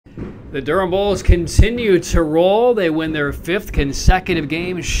The Durham Bulls continue to roll. They win their 5th consecutive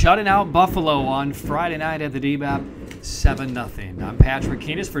game, shutting out Buffalo on Friday night at the DBAP 7-0. I'm Patrick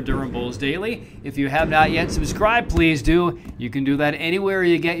Keenis for Durham Bulls Daily. If you have not yet subscribed, please do. You can do that anywhere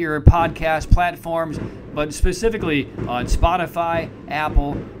you get your podcast platforms, but specifically on Spotify,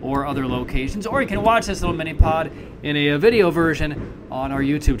 Apple, or other locations. Or you can watch this little mini pod in a video version on our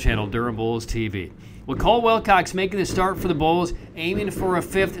YouTube channel, Durham Bulls TV. With Cole Wilcox making the start for the Bulls, aiming for a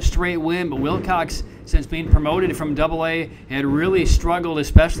 5th straight win, but Wilcox, since being promoted from AA, had really struggled,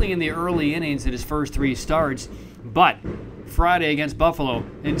 especially in the early innings in his first 3 starts. But Friday against Buffalo,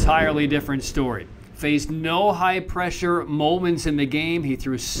 entirely different story. Faced no high-pressure moments in the game. He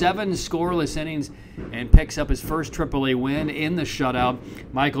threw 7 scoreless innings and picks up his first AAA win in the shutout.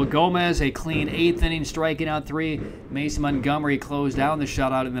 Michael Gomez, a clean 8th inning, striking out 3. Mason Montgomery closed down the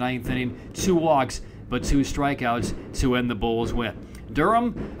shutout in the 9th inning. 2 walks, but 2 strikeouts to end the Bulls' win.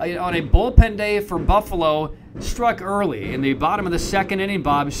 Durham, on a bullpen day for Buffalo, struck early. In the bottom of the 2nd inning,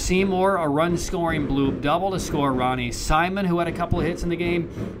 Bob Seymour, a run-scoring bloop double to score Ronnie Simon, who had a couple of hits in the game.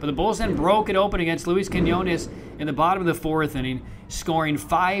 But the Bulls then broke it open against Luis Quinones in the bottom of the 4th inning, scoring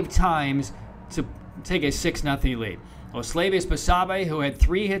 5 times to take a 6-0 lead. Oselivis Basabe, who had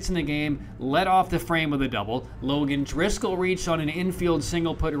 3 hits in the game, led off the frame with a double. Logan Driscoll reached on an infield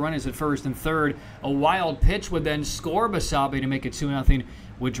single, put runners at first and third. A wild pitch would then score Basabe to make it 2-0,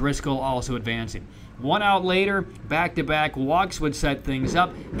 with Driscoll also advancing. 1 out later, back-to-back walks would set things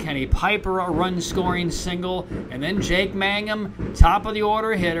up. Kenny Piper, a run-scoring single. And then Jake Mangum, top of the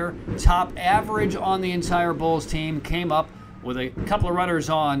order hitter, top average on the entire Bulls team, came up with a couple of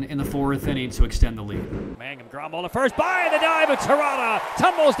runners on in the 4th inning to extend the lead. Mangum ground ball to first, by the dive of Tirana,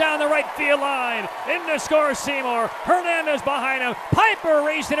 tumbles down the right field line, in to score Seymour, Hernandez behind him, Piper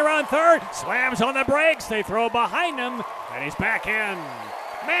racing around third, slams on the brakes, they throw behind him, and he's back in.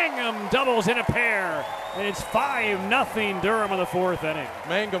 Mangum doubles in a pair, and it's 5-0 Durham in the 4th inning.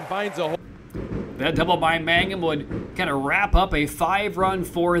 Mangum finds a hole. That double by Mangum would kind of wrap up a 5-run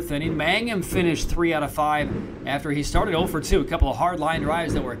 4th inning. Mangum finished 3 out of 5 after he started 0 for 2. A couple of hard line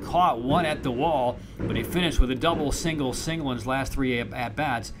drives that were caught, 1 at the wall, but he finished with a double, single in his last 3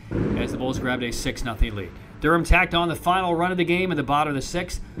 at-bats as the Bulls grabbed a 6-0 lead. Durham tacked on the final run of the game in the bottom of the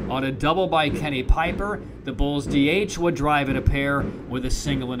 6th on a double by Kenny Piper. The Bulls' DH would drive in a pair with a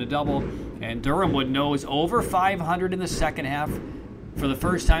single and a double, and Durham would nose over 500 in the second half. For the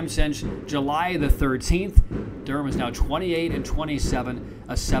first time since July the 13th, Durham is now 28-27,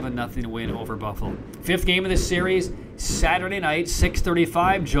 a 7-0 win over Buffalo. 5th game of the series, Saturday night,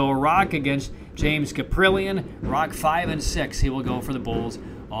 6:35. Joe Rock against James Caprillion. Rock 5-6. He will go for the Bulls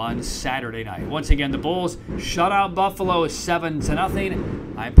on Saturday night. Once again, the Bulls shut out Buffalo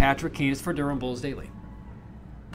 7-0. I'm Patrick Keenis for Durham Bulls Daily.